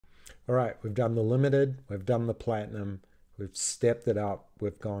All right, we've done the limited, we've done the platinum, we've stepped it up,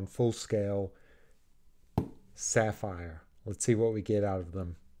 we've gone full scale. Sapphire. Let's see what we get out of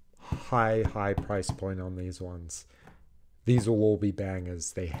them. High price point on these ones. These will all be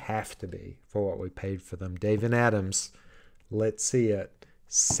bangers. They have to be for what we paid for them. David Adams, let's see it.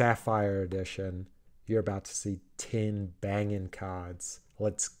 Sapphire edition. You're about to see 10 banging cards.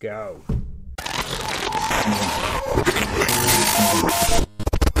 Let's go.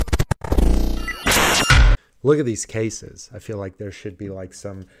 Look at these cases. I feel like there should be like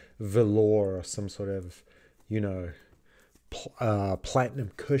some velour or some sort of,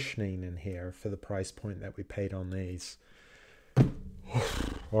 platinum cushioning in here for the price point that we paid on these.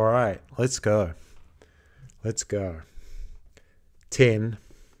 All right, let's go. Let's go. 10.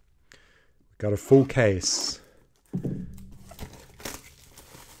 Got a full case.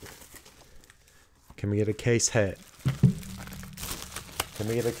 Can we get a case hit? Can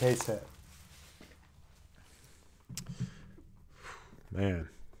we get a case hit? Man,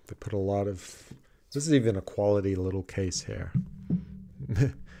 they put a lot of... This is even a quality little case here,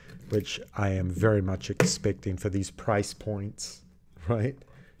 which I am very much expecting for these price points, right?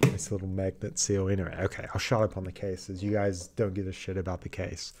 Nice little magnet seal. Anyway, okay, I'll shut up on the cases. You guys don't give a shit about the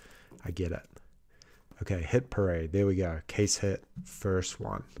case. I get it. Okay, hit parade. There we go. Case hit. First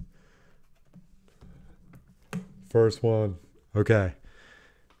one. First one. Okay.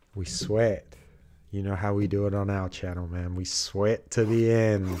 We sweat. You know how we do it on our channel, man. We sweat to the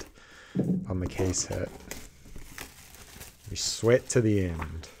end on the case hit. We sweat to the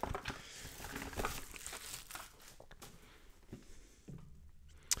end.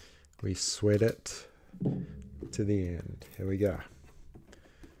 We sweat it to the end. Here we go.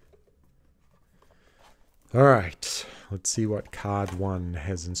 All right. Let's see what card 1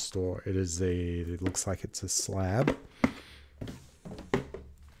 has in store. It looks like it's a slab.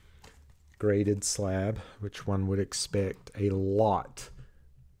 Graded slab, which one would expect a lot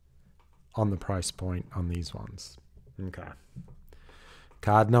on the price point on these ones. Okay.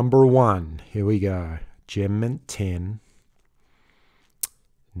 Card number 1. Here we go. Gem Mint 10.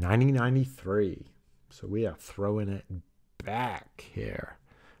 9093. So we are throwing it back here.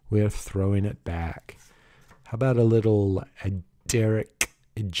 We are throwing it back. How about a little Derek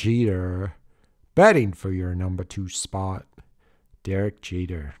Jeter batting for your number 2 spot? Derek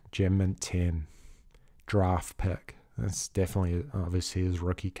Jeter, Gem Mint 10. Draft pick. That's definitely, obviously, his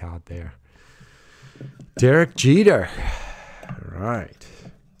rookie card there. Derek Jeter. All right.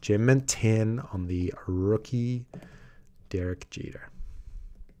 Gem Mint 10 on the rookie Derek Jeter.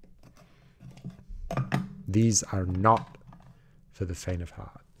 These are not for the faint of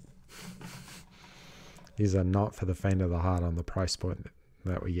heart. These are not for the faint of the heart on the price point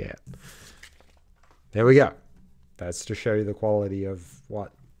that we get. There we go. That's to show you the quality of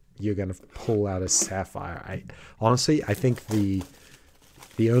what you're going to pull out of Sapphire. Honestly, I think the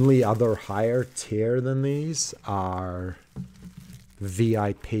only other higher tier than these are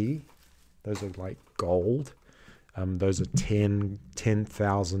VIP. Those are like gold. Those are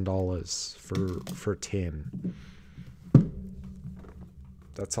 $10,000 for 10.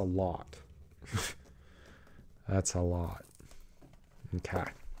 That's a lot. That's a lot. Okay.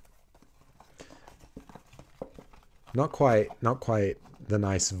 Not quite the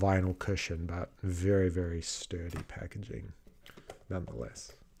nice vinyl cushion, but very, very sturdy packaging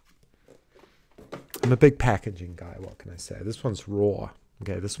nonetheless. I'm a big packaging guy, what can I say? This one's raw.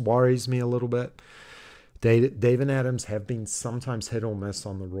 Okay, this worries me a little bit. David Adams have been sometimes hit or miss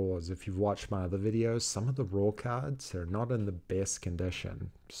on the raws. If you've watched my other videos, some of the raw cards are not in the best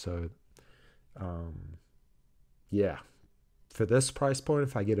condition. So, yeah. For this price point,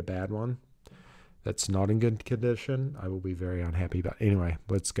 if I get a bad one that's not in good condition, I will be very unhappy. But anyway,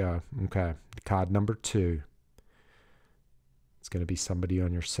 let's go. Okay, card number 2. It's going to be somebody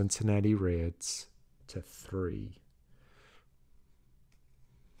on your Cincinnati Reds to 3.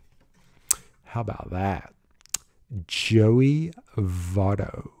 How about that? Joey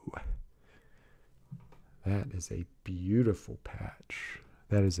Votto. That is a beautiful patch.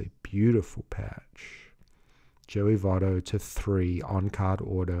 That is a beautiful patch. Joey Votto to 3 on card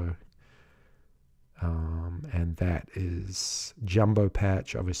auto. And that is jumbo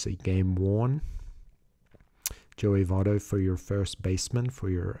patch, obviously game worn. Joey Votto for your first baseman for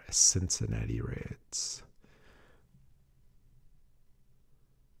your Cincinnati Reds.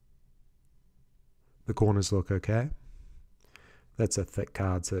 The corners look okay. That's a thick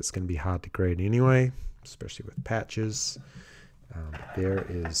card, so it's going to be hard to grade anyway, especially with patches. There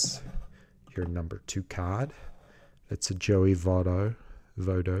is your number 2 card. That's a Joey Votto.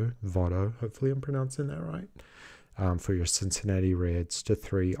 Hopefully I'm pronouncing that right. for your Cincinnati Reds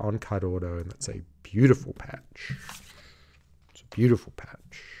 /3 on-card auto, and that's a beautiful patch. It's a beautiful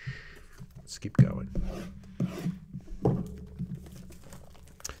patch. Let's keep going. I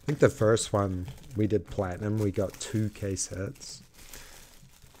think the first one we did platinum. We got 2 case hits.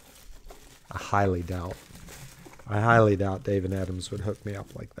 I highly doubt David Adams would hook me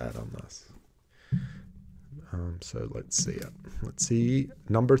up like that on this. So let's see it. Let's see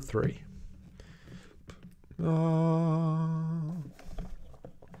number 3.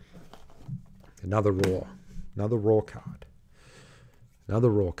 Another raw card. Another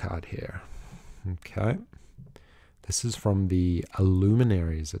raw card here. Okay. This is from the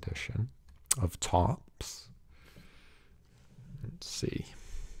Illuminaries edition of Topps. Let's see.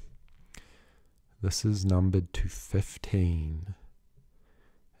 This is numbered to 15.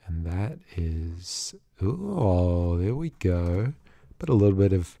 And that is, oh, there we go. But a little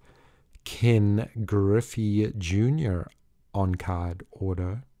bit of Ken Griffey Jr. on-card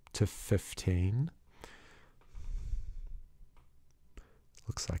auto to 15.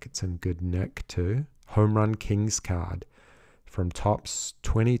 Looks like it's in good nick too. Home Run Kings card from Topps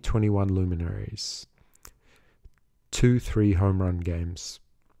 2021 Luminaries. 2-3 home run games.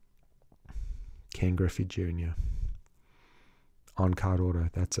 Ken Griffey Jr. on-card auto.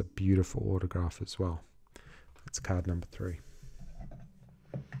 That's a beautiful autograph as well. That's card number 3.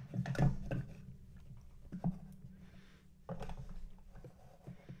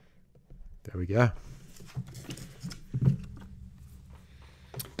 There we go.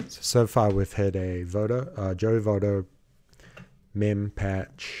 So far we've had a Joe Votto mem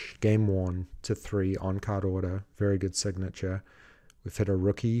patch, game 1 to 3 on-card auto. Very good signature. We've had a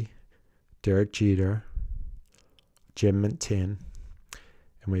rookie, Derek Jeter, gem mint 10.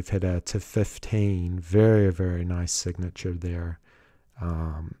 And we've had a to 15, very, very nice signature there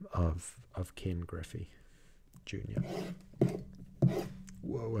of Ken Griffey Jr.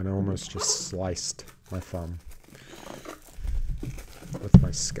 Whoa, and I almost just sliced my thumb with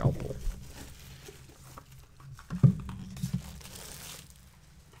my scalpel.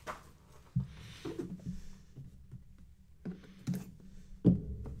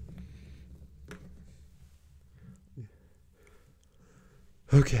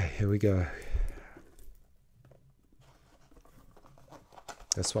 Okay, here we go.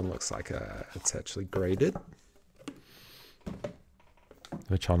 This one looks like it's actually graded,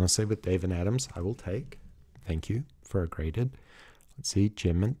 which honestly with David Adams I will take. Thank you for a graded. Let's see,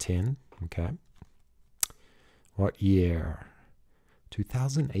 gem mint 10. Okay. What year?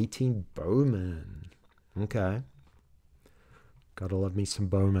 2018 Bowman. Okay. Gotta love me some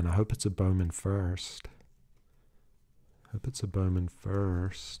Bowman. I hope it's a Bowman first.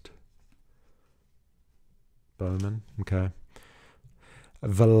 Bowman. Okay.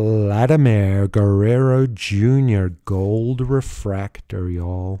 Vladimir Guerrero Jr. Gold refractor,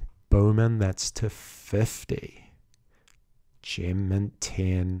 y'all. Bowman, that's to 50. Gem mint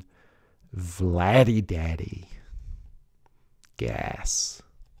 10. Vladdy Daddy. Gas.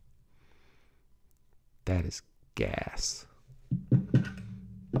 That is gas.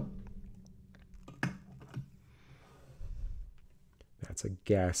 That's a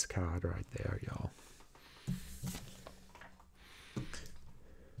gas card right there, y'all.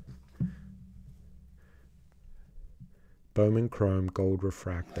 Bowman Chrome Gold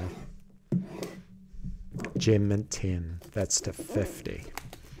Refractor. Gem mint 10. That's to 50.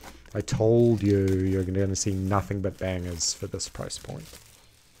 I told you you're going to see nothing but bangers for this price point.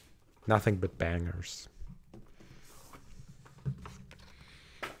 Nothing but bangers.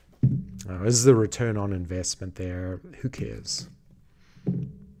 Oh, is the return on investment there? Who cares?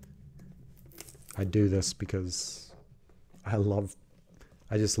 I do this because I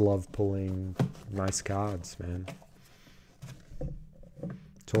just love pulling nice cards, man.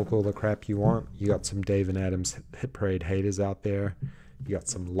 Talk all the crap you want. You got some David Adams Hit Parade haters out there. You got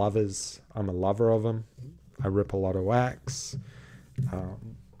some lovers. I'm a lover of them. I rip a lot of wax.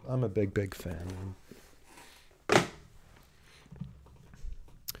 I'm a big fan.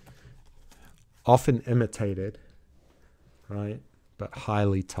 Often imitated, right? But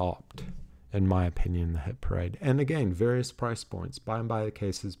highly topped, in my opinion, the Hit Parade. And again, various price points. Buy them by the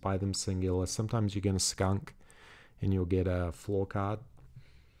cases, buy them singular. Sometimes you're going to skunk and you'll get a floor card.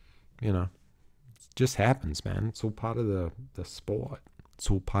 You know, it just happens, man. It's all part of the sport.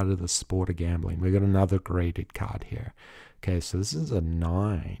 It's all part of the sport of gambling. We got another graded card here. Okay, so this is a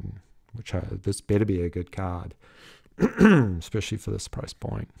 9, which this better be a good card, especially for this price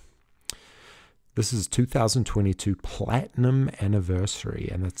point. This is 2022 Platinum Anniversary,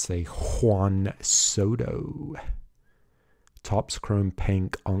 and it's a Juan Soto. Topps Chrome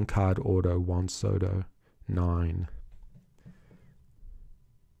Pink on-card auto Juan Soto. 9.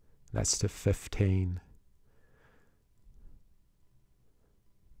 That's to 15.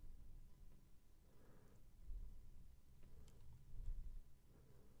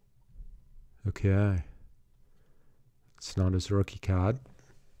 Okay. It's not his rookie card.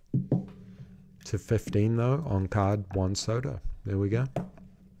 To 15 though, on card Juan Soto. There we go.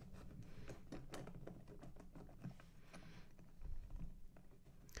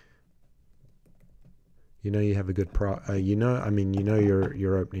 You know you have a good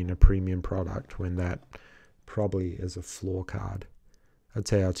you're opening a premium product when that probably is a floor card. I'd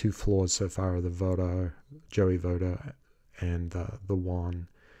say our 2 floors so far are the Joey Votto, and the Juan.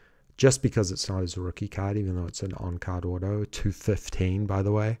 Just because it's not his rookie card, even though it's an on-card auto. 215, by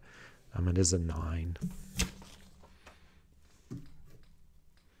the way. It is a 9.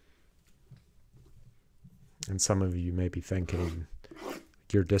 And some of you may be thinking,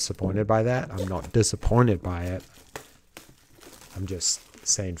 you're disappointed by that. I'm not disappointed by it. I'm just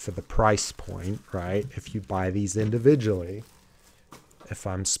saying for the price point, right? If you buy these individually, if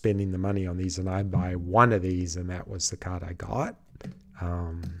I'm spending the money on these and I buy one of these and that was the card I got,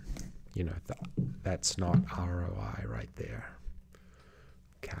 you know, that's not ROI right there.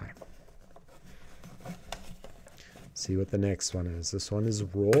 Okay. See what the next one is. This one is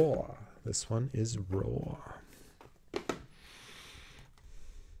raw. This one is raw.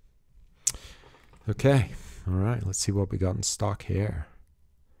 Okay. All right. Let's see what we got in stock here.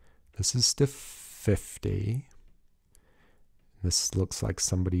 This is to 50. This looks like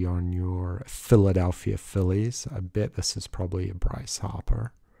somebody on your Philadelphia Phillies. I bet this is probably a Bryce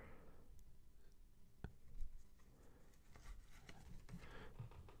Harper.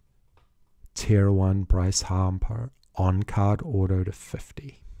 Tier 1 Bryce Harper on-card auto to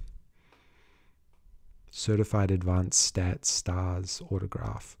 50. Certified Advanced Stats Stars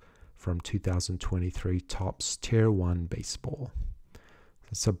autograph from 2023 Topps Tier 1 Baseball.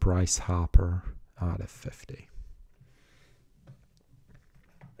 It's a Bryce Harper out of 50.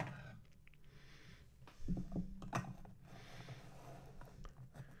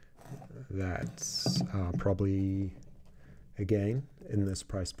 That's probably, again, in this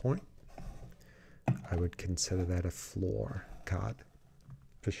price point, I would consider that a floor card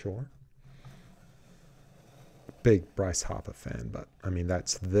for sure. Big Bryce Harper fan, but I mean,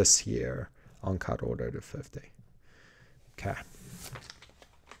 that's this year on card auto to 50. Okay.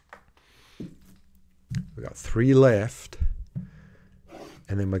 We got 3 left,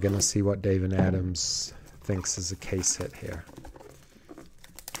 and then we're going to see what David Adams thinks is a case hit here.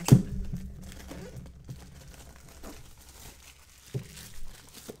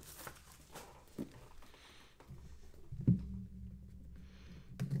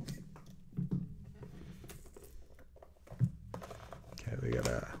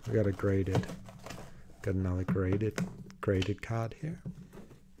 We got a graded, got another graded card here.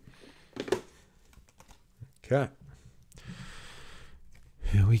 Okay.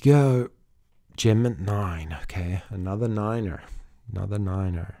 Here we go. Gem at 9. Okay, another niner.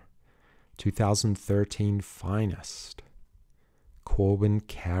 2013 Finest. Corbin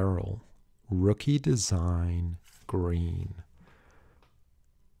Carroll. Rookie design green.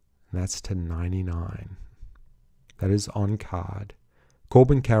 That's to 99. That is on card.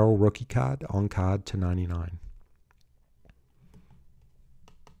 Corbin Carroll rookie card on card to 99.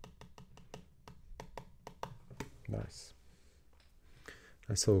 Nice.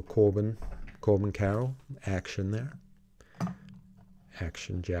 Nice little Corbin Carroll action there.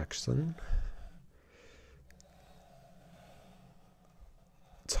 Action Jackson.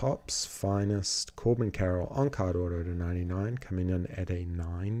 Topps Finest Corbin Carroll on card auto to 99, coming in at a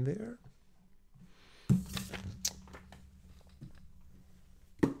 9 there.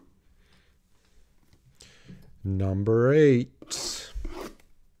 Number 8.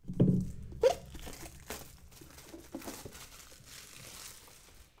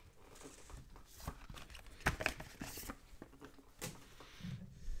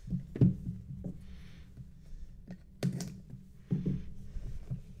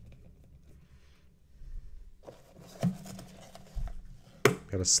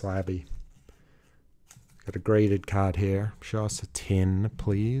 Got a slabby. Got a graded card here. Show us a 10,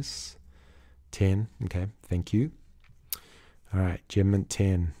 please. 10. Okay, thank you. All right, Gem at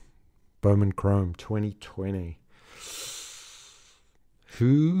 10. Bowman Chrome 2020.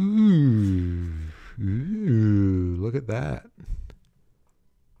 Ooh, look at that.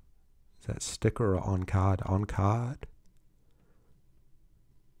 Is that sticker or on card? On card?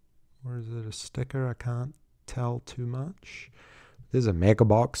 Or is it a sticker? I can't tell too much. There's a Mega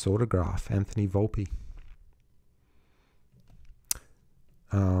Box autograph, Anthony Volpe.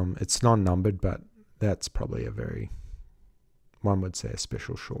 It's not numbered, but That's probably one would say a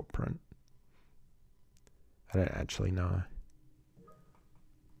special short print. I don't actually know.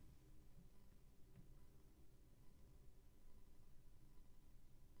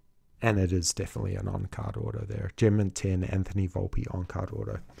 And it is definitely an on-card auto there. Gem 10, Anthony Volpe on-card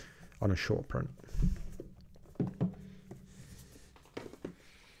auto on a short print.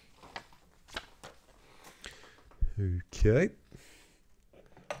 Okay.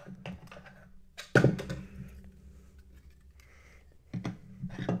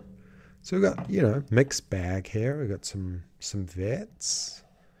 So we've got, mixed bag here. We've got some vets.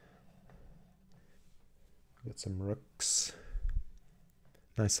 We've got some rooks.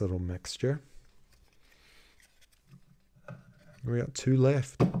 Nice little mixture. We got 2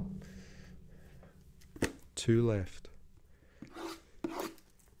 left. 2 left.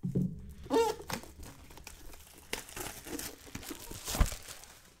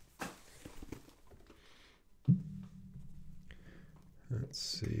 Let's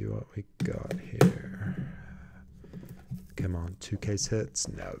see what we got here. Come on, 2 case hits?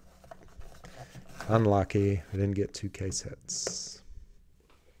 No. Unlucky. We didn't get 2 case hits.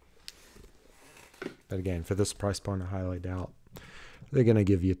 But again, for this price point, I highly doubt they're going to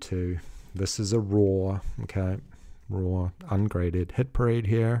give you 2. This is a raw, okay? Raw, ungraded. Hit parade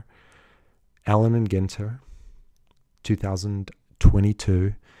here. Allen and Ginter,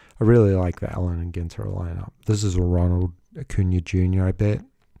 2022. I really like the Allen and Ginter lineup. This is a Ronald Acuna Jr., I bet.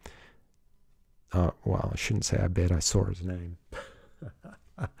 Well, I shouldn't say I bet. I saw his name.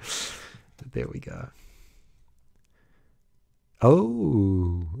 There we go.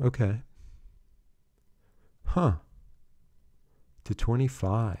 Oh, okay. Huh.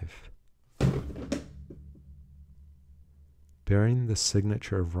 /25. Bearing the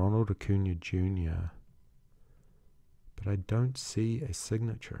signature of Ronald Acuna Jr. But I don't see a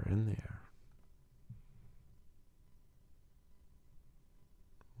signature in there.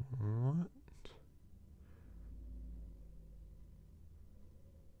 What?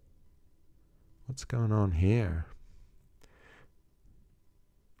 What's going on here?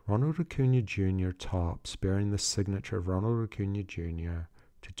 Ronald Acuna Jr. tops, bearing the signature of Ronald Acuna Jr.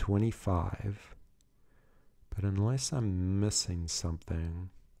 /25. But unless I'm missing something,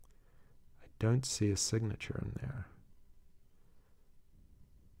 I don't see a signature in there.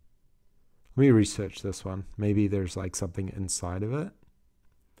 Let me research this one. Maybe there's like something inside of it.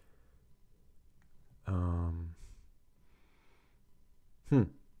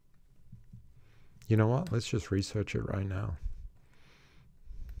 You know what? Let's just research it right now.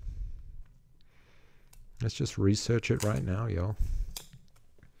 Let's just research it right now, y'all.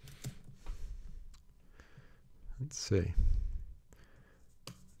 Let's see.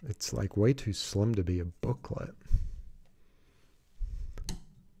 It's like way too slim to be a booklet.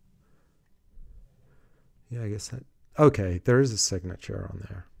 Yeah, I guess that... Okay, there is a signature on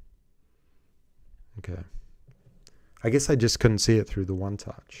there. Okay. I guess I just couldn't see it through the one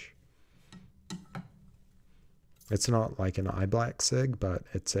touch. It's not like an eye black sig, but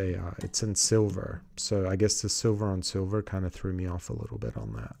it's in silver. So I guess the silver on silver kind of threw me off a little bit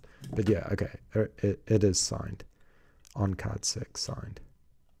on that. But yeah, okay, it is signed. On card 6 signed.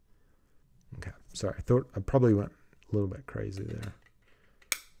 Okay, sorry, I thought I probably went a little bit crazy there.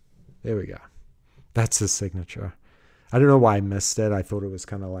 There we go. That's his signature. I don't know why I missed it. I thought it was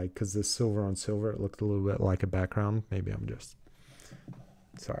kind of like, because the silver on silver, it looked a little bit like a background. Maybe I'm just...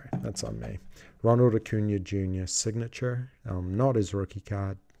 Sorry, that's on me. Ronald Acuna Jr. signature. Not his rookie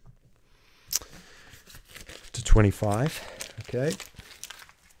card. /25. Okay. And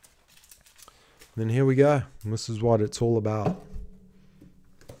then here we go. And this is what it's all about.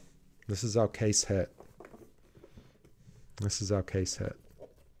 This is our case hit. This is our case hit.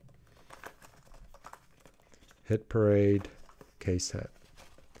 Hit parade, case hit.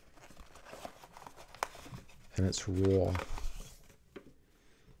 And it's raw.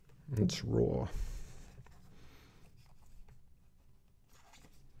 It's raw.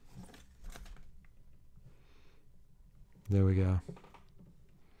 There we go.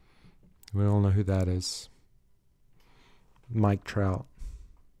 We all know who that is. Mike Trout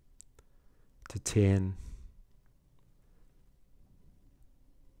 /10.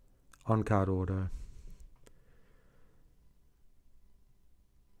 On card order.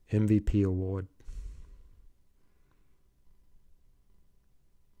 MVP award.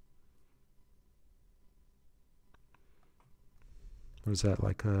 What is that,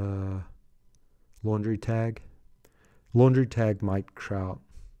 like a laundry tag? Laundry tag Mike Trout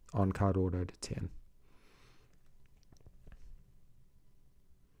on card order /10.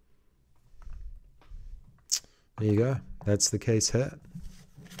 There you go. That's the case hit.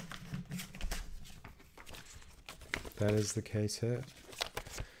 That is the case hit.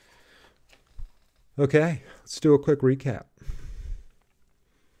 Okay, let's do a quick recap.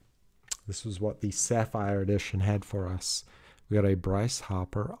 This was what the Sapphire edition had for us. We got a Bryce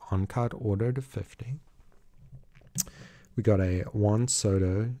Harper on-card auto to 50. We got a Juan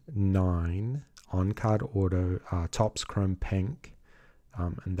Soto 9 on-card auto Topps Chrome Pink,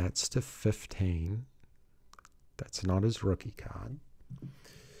 and that's to 15. That's not his rookie card.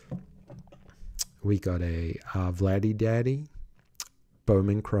 We got a Vladdy Daddy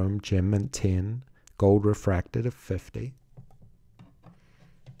Bowman Chrome Gem Mint 10 Gold Refracted of 50.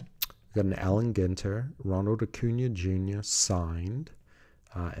 We got an Allen Ginter Ronald Acuna Jr. signed,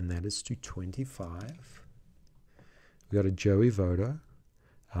 and that is to 25. We got a Joey Votto,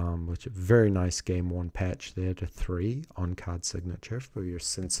 which a very nice game one patch there to 3 on card signature for your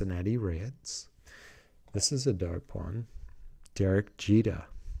Cincinnati Reds. This is a dope one. Derek Jeter,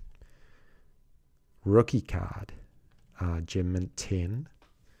 rookie card, Gem Mint 10,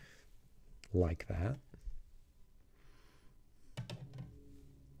 like that.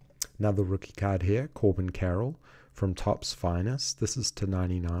 Another rookie card here, Corbin Carroll from Topps Finest. This is to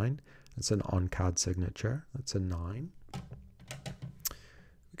 99. It's an on-card signature. That's a 9. We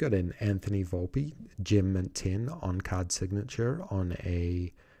got an Anthony Volpe, Gem Mint 10 on-card signature on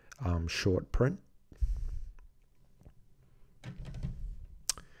a short print.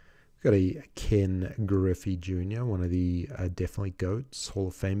 We got a Ken Griffey Jr., one of the definitely GOATs, Hall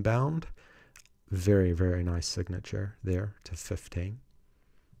of Fame bound. Very, very nice signature there to 15.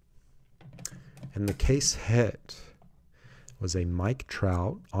 And the case hit was a Mike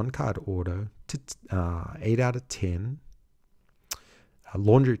Trout on-card auto to 8 out of 10. A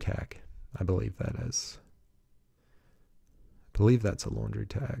laundry tag, I believe that is. I believe that's a laundry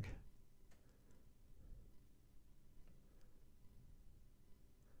tag.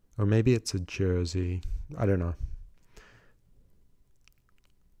 Or maybe it's a jersey. I don't know.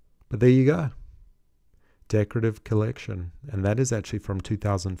 But there you go. Decorative collection. And that is actually from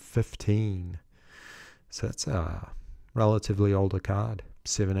 2015. So that's a relatively older card.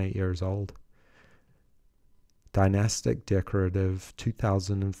 7-8 years old. Dynastic Decorative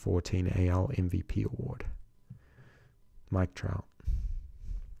 2014 AL MVP Award. Mike Trout.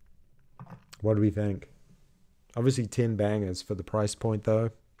 What do we think? Obviously 10 bangers for the price point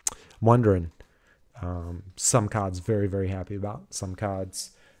though. I'm wondering. Some cards very, very happy about. Some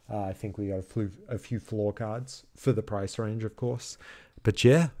cards I think we got a few floor cards for the price range, of course. But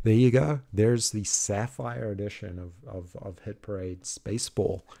yeah, there you go. There's the Sapphire edition of Hit Parade's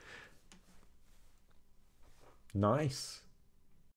baseball. Nice.